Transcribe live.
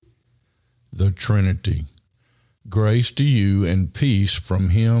the Trinity. Grace to you and peace from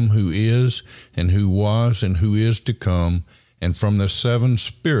him who is, and who was, and who is to come, and from the seven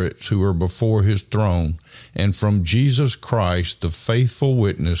spirits who are before his throne, and from Jesus Christ, the faithful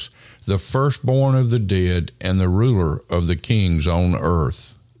witness, the firstborn of the dead, and the ruler of the kings on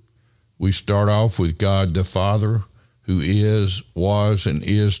earth. We start off with God the Father, who is, was, and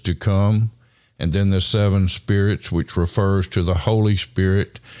is to come, and then the seven spirits, which refers to the Holy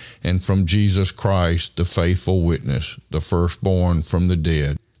Spirit, and from Jesus Christ, the faithful witness, the firstborn from the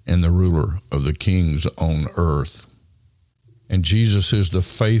dead, and the ruler of the kings on earth. And Jesus is the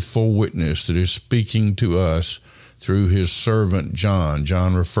faithful witness that is speaking to us through his servant John.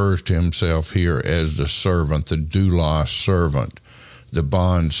 John refers to himself here as the servant, the doulos servant, the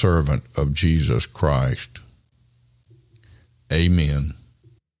bond servant of Jesus Christ. Amen.